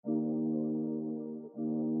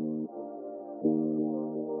Hey,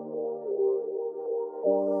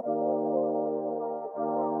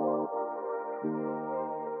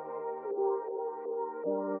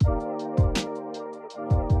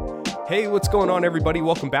 what's going on, everybody?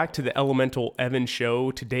 Welcome back to the Elemental Evan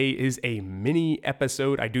Show. Today is a mini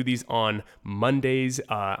episode. I do these on Mondays.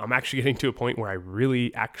 I'm actually getting to a point where I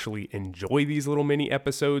really actually enjoy these little mini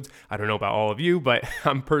episodes. I don't know about all of you, but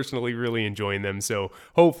I'm personally really enjoying them. So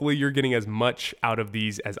hopefully you're getting as much out of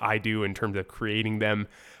these as I do in terms of creating them.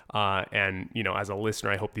 And, as a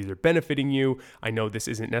listener, I hope these are benefiting you. I know this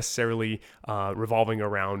isn't necessarily revolving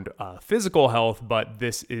around physical health, but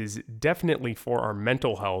this is definitely for our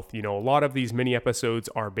mental health. A lot of these mini episodes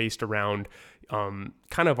are based around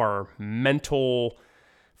kind of our mental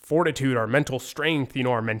fortitude, our mental strength,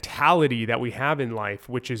 our mentality that we have in life,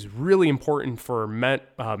 which is really important for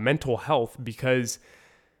mental health because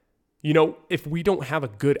if we don't have a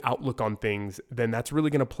good outlook on things, then that's really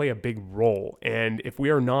going to play a big role. And if we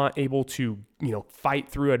are not able to, fight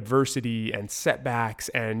through adversity and setbacks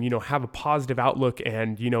and, have a positive outlook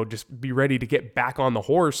and, just be ready to get back on the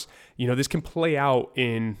horse, this can play out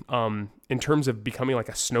in terms of becoming like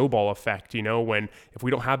a snowball effect, when if we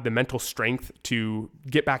don't have the mental strength to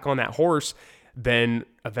get back on that horse, then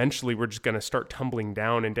eventually we're just going to start tumbling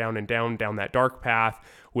down and down and down that dark path,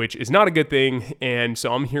 which is not a good thing. And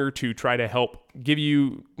so I'm here to try to help give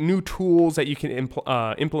you new tools that you can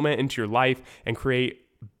implement into your life and create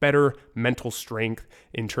better mental strength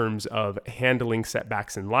in terms of handling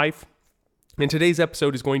setbacks in life. And today's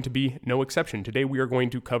episode is going to be no exception. Today we are going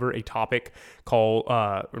to cover a topic called,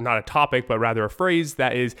 not a topic, but rather a phrase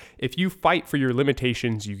that is, if you fight for your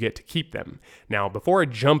limitations, you get to keep them. Now, before I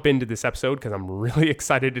jump into this episode, because I'm really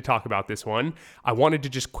excited to talk about this one, I wanted to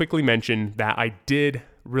just quickly mention that I did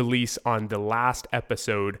release on the last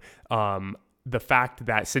episode the fact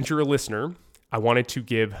that since you're a listener, I wanted to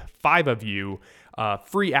give 5 of you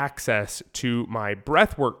free access to my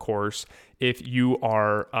breathwork course if you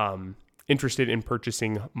are interested in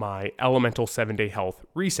purchasing my Elemental 7-Day Health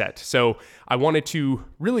Reset. So I wanted to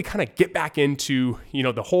really kind of get back into,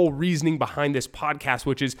 the whole reasoning behind this podcast,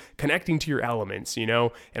 which is connecting to your elements,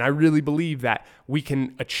 and I really believe that we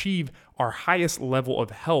can achieve our highest level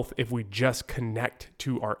of health if we just connect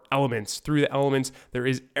to our elements. Through the elements, there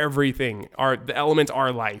is everything. The elements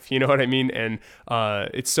are life, you know what I mean? And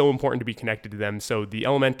it's so important to be connected to them. So the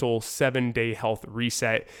Elemental 7-Day Health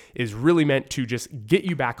Reset is really meant to just get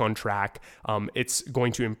you back on track. It's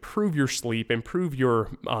going to improve your sleep, improve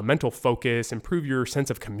your mental focus, improve your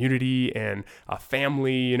sense of community and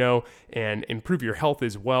family, and improve your health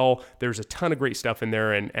as well. There's a ton of great stuff in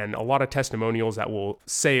there and a lot of testimonials that will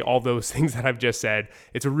say all those things that I've just said.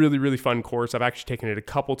 It's a really, really fun course. I've actually taken it a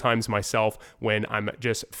couple times myself when I'm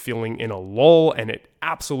just feeling in a lull, and it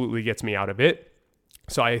absolutely gets me out of it.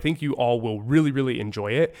 So I think you all will really, really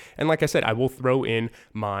enjoy it. And like I said, I will throw in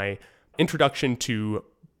my introduction to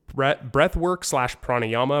breathwork /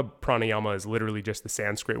 pranayama. Pranayama is literally just the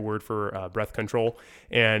Sanskrit word for breath control.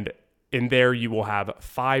 And in there, you will have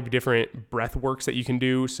 5 different breath works that you can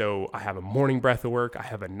do. So I have a morning breath work, I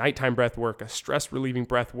have a nighttime breath work, a stress relieving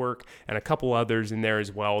breath work, and a couple others in there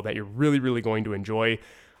as well that you're really, really going to enjoy.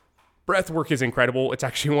 Breath work is incredible. It's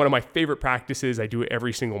actually one of my favorite practices. I do it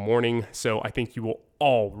every single morning. So I think you will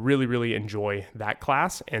all really, really enjoy that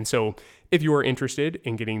class. And so if you are interested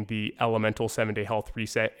in getting the Elemental 7-Day Health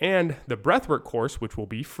Reset and the breathwork course, which will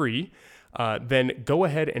be free, then go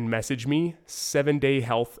ahead and message me 7-Day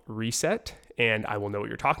Health Reset, and I will know what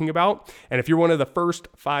you're talking about. And if you're one of the first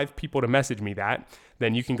 5 people to message me that,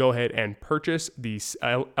 then you can go ahead and purchase the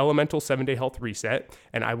Elemental 7-Day Health Reset,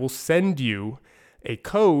 and I will send you a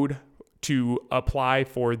code to apply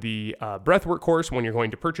for the breathwork course when you're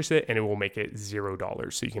going to purchase it, and it will make it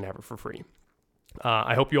 $0, so you can have it for free.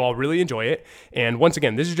 I hope you all really enjoy it. And once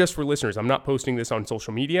again, this is just for listeners. I'm not posting this on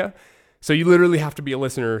social media. So you literally have to be a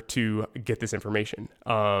listener to get this information.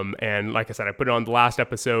 And like I said, I put it on the last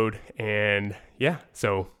episode, and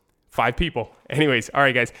so 5 people. Anyways, all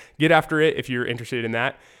right, guys, get after it if you're interested in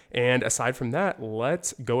that. And aside from that,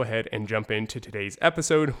 let's go ahead and jump into today's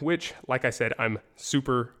episode, which, like I said, I'm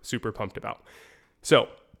super, super pumped about. So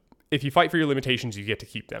if you fight for your limitations, you get to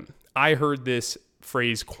keep them. I heard this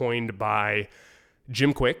phrase coined by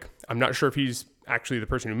Jim Kwik. I'm not sure if he's actually the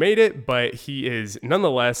person who made it, but he is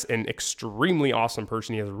nonetheless an extremely awesome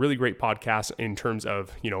person. He has a really great podcast in terms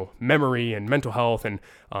of, memory and mental health and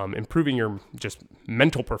improving your just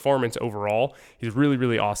mental performance overall. He's really,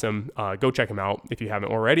 really awesome. Go check him out if you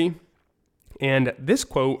haven't already. And this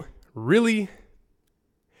quote really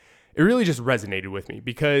just resonated with me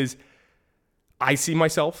because I see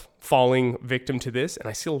myself falling victim to this, and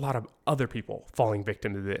I see a lot of other people falling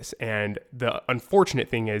victim to this. And the unfortunate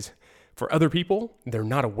thing is, for other people, they're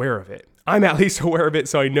not aware of it. I'm at least aware of it,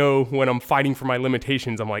 so I know when I'm fighting for my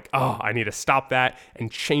limitations, I'm like, oh, I need to stop that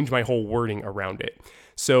and change my whole wording around it.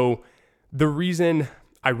 So the reason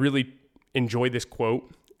I really enjoy this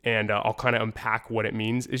quote, and I'll kind of unpack what it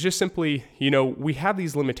means, is just simply, we have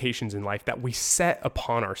these limitations in life that we set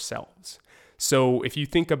upon ourselves. So if you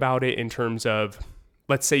think about it in terms of,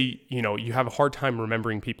 let's say, you have a hard time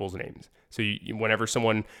remembering people's names. So whenever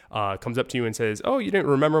someone comes up to you and says, oh, you didn't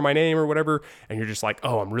remember my name or whatever, and you're just like,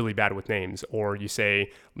 oh, I'm really bad with names. Or you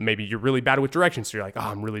say, maybe you're really bad with directions. So you're like, oh,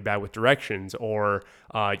 I'm really bad with directions. Or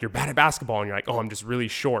you're bad at basketball and you're like, oh, I'm just really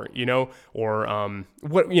short, or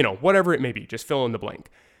whatever it may be, just fill in the blank.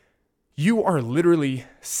 You are literally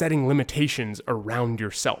setting limitations around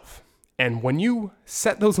yourself. And when you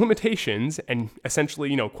set those limitations and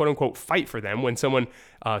essentially, quote unquote, fight for them, when someone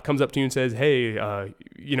comes up to you and says, hey, why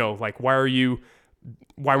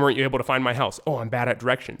weren't you able to find my house? Oh, I'm bad at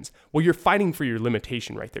directions. Well, you're fighting for your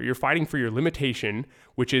limitation right there. You're fighting for your limitation,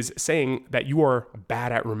 which is saying that you are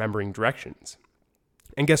bad at remembering directions.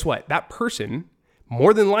 And guess what? That person,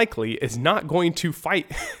 more than likely, is not going to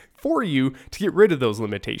fight for you to get rid of those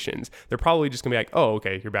limitations. They're probably just gonna be like, oh,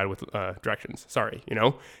 okay, you're bad with directions. Sorry,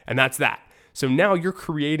 and that's that. So now you're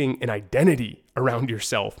creating an identity around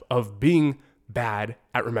yourself of being bad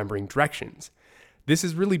at remembering directions. This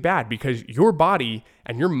is really bad because your body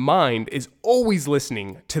and your mind is always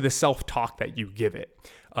listening to the self-talk that you give it.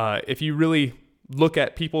 If you really look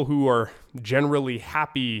at people who are generally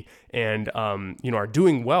happy and are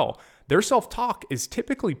doing well, their self-talk is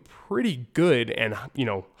typically pretty good and,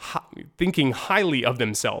 thinking highly of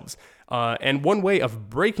themselves. And one way of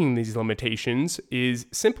breaking these limitations is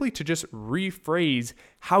simply to just rephrase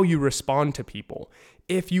how you respond to people.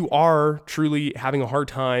 If you are truly having a hard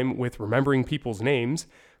time with remembering people's names,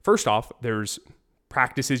 first off, there's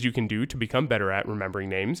practices you can do to become better at remembering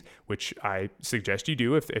names, which I suggest you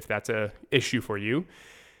do if that's a issue for you.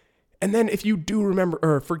 And then if you do remember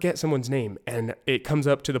or forget someone's name and it comes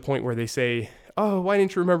up to the point where they say, oh, why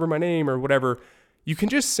didn't you remember my name or whatever, you can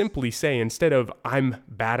just simply say, instead of I'm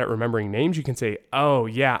bad at remembering names, you can say, oh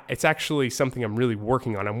yeah, it's actually something I'm really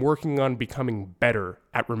working on. I'm working on becoming better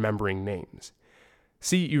at remembering names.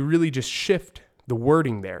 See, you really just shift the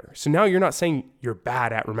wording there. So now you're not saying you're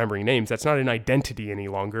bad at remembering names. That's not an identity any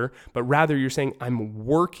longer, but rather you're saying I'm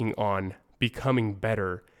working on becoming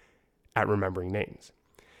better at remembering names.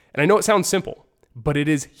 And I know it sounds simple, but it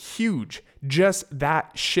is huge. Just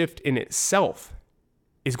that shift in itself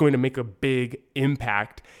is going to make a big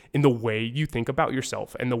impact in the way you think about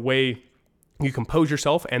yourself and the way you compose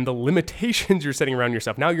yourself and the limitations you're setting around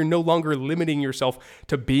yourself. Now you're no longer limiting yourself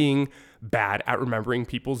to being bad at remembering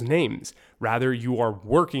people's names. Rather, you are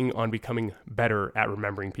working on becoming better at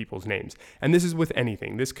remembering people's names. And this is with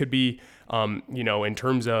anything. This could be, in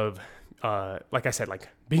terms of, like I said, like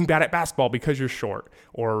being bad at basketball because you're short,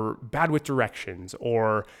 or bad with directions,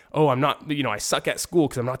 or, oh, I'm not, I suck at school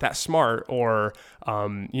because I'm not that smart, or,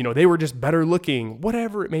 they were just better looking,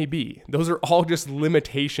 whatever it may be. Those are all just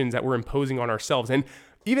limitations that we're imposing on ourselves. And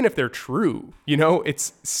even if they're true,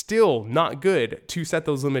 it's still not good to set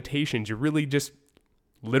those limitations. You're really just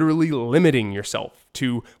literally limiting yourself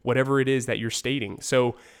to whatever it is that you're stating.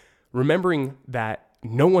 So remembering that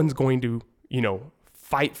no one's going to,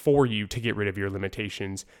 fight for you to get rid of your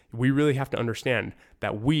limitations, we really have to understand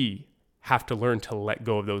that we have to learn to let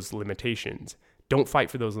go of those limitations. Don't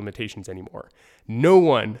fight for those limitations anymore. No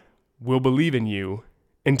one will believe in you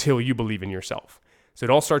until you believe in yourself. So it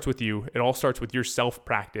all starts with you. It all starts with your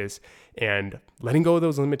self-practice and letting go of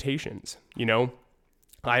those limitations.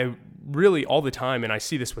 I really all the time, and I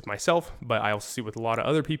see this with myself, but I also see with a lot of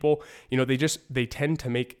other people, they tend to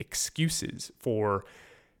make excuses for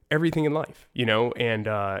everything in life, and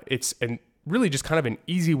it's really just kind of an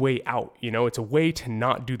easy way out. It's a way to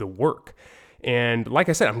not do the work. And like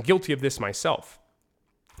I said, I'm guilty of this myself.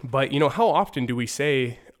 But, how often do we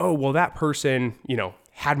say, oh, well, that person,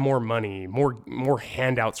 had more money, more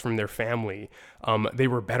handouts from their family. They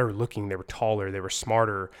were better looking. They were taller. They were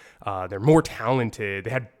smarter. They're more talented.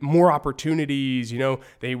 They had more opportunities.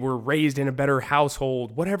 They were raised in a better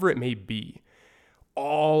household, whatever it may be.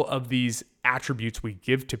 All of these attributes we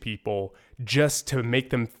give to people just to make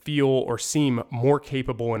them feel or seem more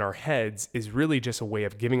capable in our heads is really just a way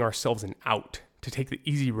of giving ourselves an out, to take the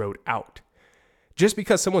easy road out. Just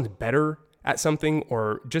because someone's better at something,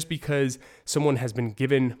 or just because someone has been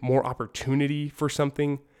given more opportunity for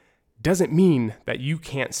something, doesn't mean that you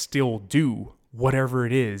can't still do whatever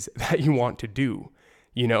it is that you want to do.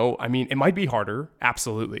 It might be harder,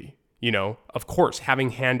 absolutely. Of course,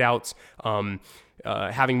 having handouts,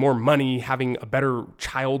 having more money, having a better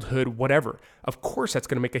childhood, whatever. Of course, that's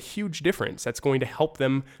going to make a huge difference. That's going to help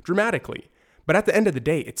them dramatically. But at the end of the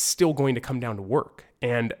day, it's still going to come down to work.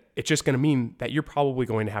 And it's just going to mean that you're probably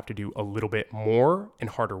going to have to do a little bit more and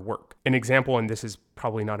harder work. An example, and this is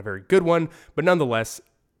probably not a very good one, but nonetheless,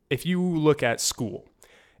 if you look at school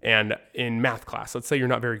and in math class, let's say you're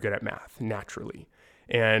not very good at math naturally,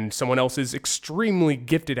 and someone else is extremely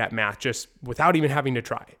gifted at math just without even having to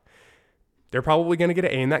try. They're probably going to get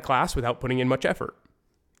an A in that class without putting in much effort.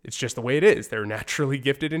 It's just the way it is. They're naturally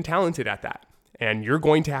gifted and talented at that. And you're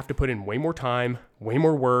going to have to put in way more time, way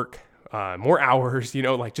more work, more hours,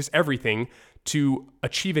 just everything to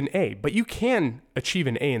achieve an A. But you can achieve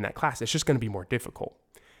an A in that class. It's just going to be more difficult.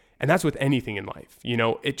 And that's with anything in life.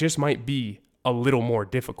 It just might be a little more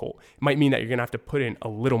difficult. It might mean that you're going to have to put in a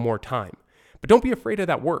little more time. But don't be afraid of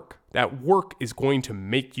that work. That work is going to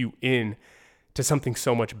make you in to something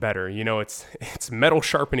so much better. It's metal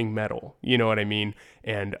sharpening metal. You know what I mean?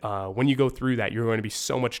 And when you go through that, you're going to be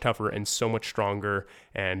so much tougher and so much stronger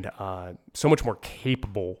and so much more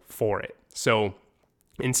capable for it. So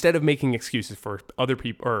instead of making excuses for other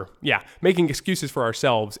people, making excuses for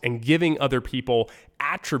ourselves and giving other people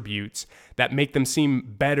attributes that make them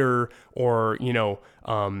seem better or,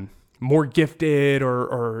 more gifted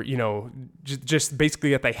or just basically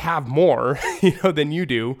that they have more, than you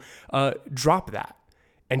do, drop that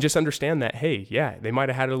and just understand that, hey, yeah, they might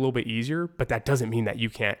have had it a little bit easier, but that doesn't mean that you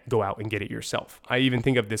can't go out and get it yourself. I even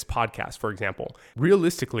think of this podcast, for example.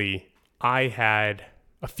 Realistically, I had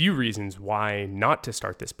a few reasons why not to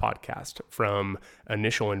start this podcast, from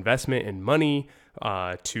initial investment in money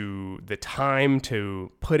to the time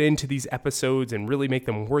to put into these episodes and really make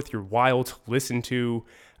them worth your while to listen to.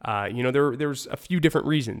 There's a few different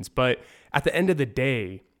reasons, but at the end of the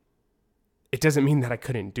day, it doesn't mean that I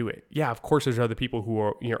couldn't do it. Yeah, of course, there's other people who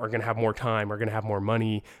are going to have more time, are going to have more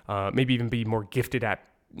money, maybe even be more gifted at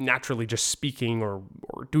naturally just speaking or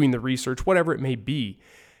doing the research, whatever it may be.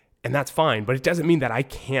 And that's fine, but it doesn't mean that I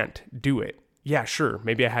can't do it. Yeah, sure.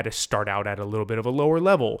 Maybe I had to start out at a little bit of a lower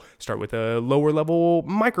level, start with a lower level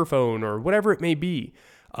microphone or whatever it may be.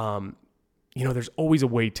 There's always a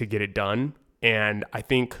way to get it done. And I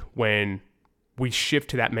think when we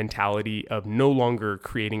shift to that mentality of no longer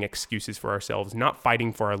creating excuses for ourselves, not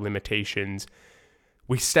fighting for our limitations,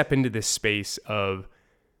 we step into this space of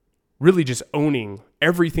really just owning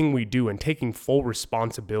everything we do and taking full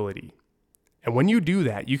responsibility. And when you do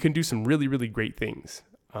that, you can do some really, really great things.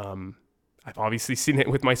 I've obviously seen it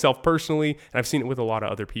with myself personally, and I've seen it with a lot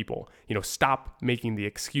of other people. Stop making the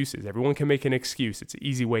excuses. Everyone can make an excuse. It's an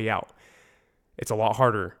easy way out. It's a lot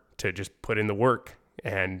harder to just put in the work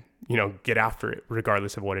and, get after it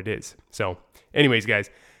regardless of what it is. So anyways, guys,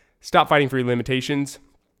 stop fighting for your limitations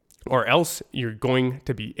or else you're going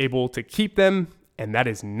to be able to keep them, and that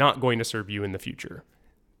is not going to serve you in the future.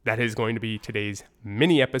 That is going to be today's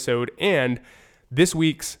mini episode and this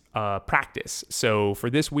week's practice. So for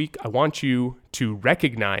this week, I want you to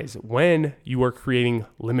recognize when you are creating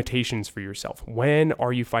limitations for yourself. When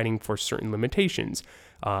are you fighting for certain limitations?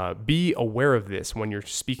 Be aware of this when you're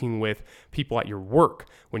speaking with people at your work,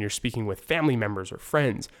 when you're speaking with family members or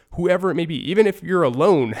friends, whoever it may be. Even if you're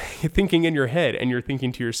alone thinking in your head and you're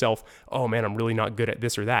thinking to yourself, oh man, I'm really not good at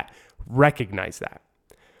this or that. Recognize that.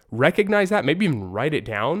 Maybe even write it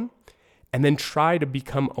down, and then try to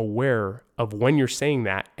become aware of when you're saying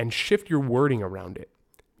that and shift your wording around it.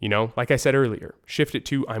 Like I said earlier, shift it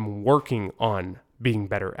to I'm working on being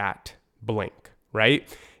better at blank, right?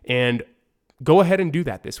 And go ahead and do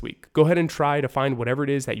that this week. Go ahead and try to find whatever it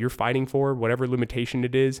is that you're fighting for, whatever limitation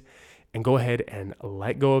it is, and go ahead and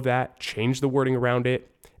let go of that, change the wording around it,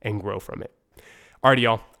 and grow from it. Alrighty,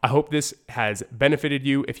 y'all. I hope this has benefited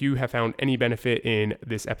you. If you have found any benefit in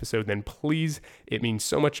this episode, then please, it means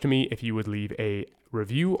so much to me if you would leave a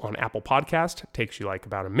review on Apple Podcast. It takes you like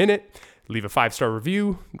about a minute. Leave a 5-star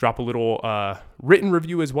review, drop a little written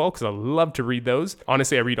review as well, because I love to read those.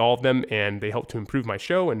 Honestly, I read all of them and they help to improve my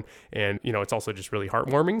show. And it's also just really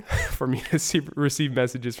heartwarming for me to receive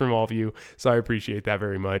messages from all of you. So I appreciate that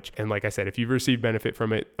very much. And like I said, if you've received benefit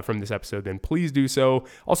from this episode, then please do so.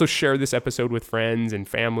 Also share this episode with friends and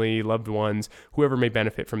family, loved ones, whoever may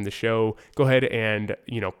benefit from the show. Go ahead and,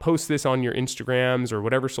 post this on your Instagrams or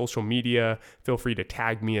whatever social media. Feel free to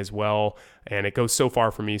tag me as well. And it goes so far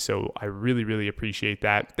for me. So I really, really appreciate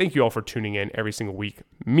that. Thank you all for tuning in every single week.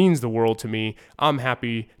 It means the world to me. I'm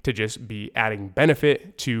happy to just be adding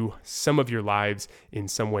benefit to some of your lives in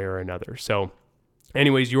some way or another. So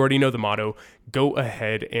anyways, you already know the motto. Go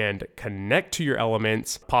ahead and connect to your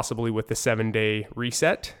elements, possibly with the 7-day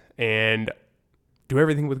reset. And do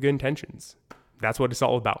everything with good intentions. That's what it's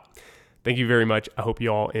all about. Thank you very much. I hope you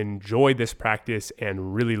all enjoy this practice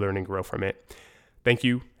and really learn and grow from it. Thank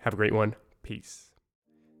you. Have a great one. Peace.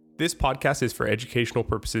 This podcast is for educational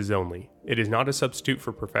purposes only. It is not a substitute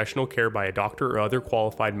for professional care by a doctor or other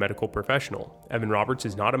qualified medical professional. Evan Roberts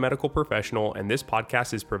is not a medical professional, and this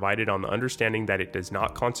podcast is provided on the understanding that it does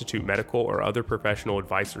not constitute medical or other professional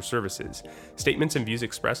advice or services. Statements and views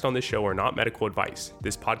expressed on this show are not medical advice.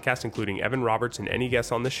 This podcast, including Evan Roberts and any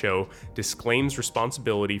guests on the show, disclaims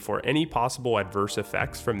responsibility for any possible adverse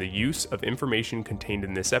effects from the use of information contained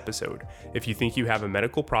in this episode. If you think you have a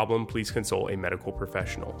medical problem, please consult a medical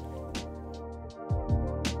professional.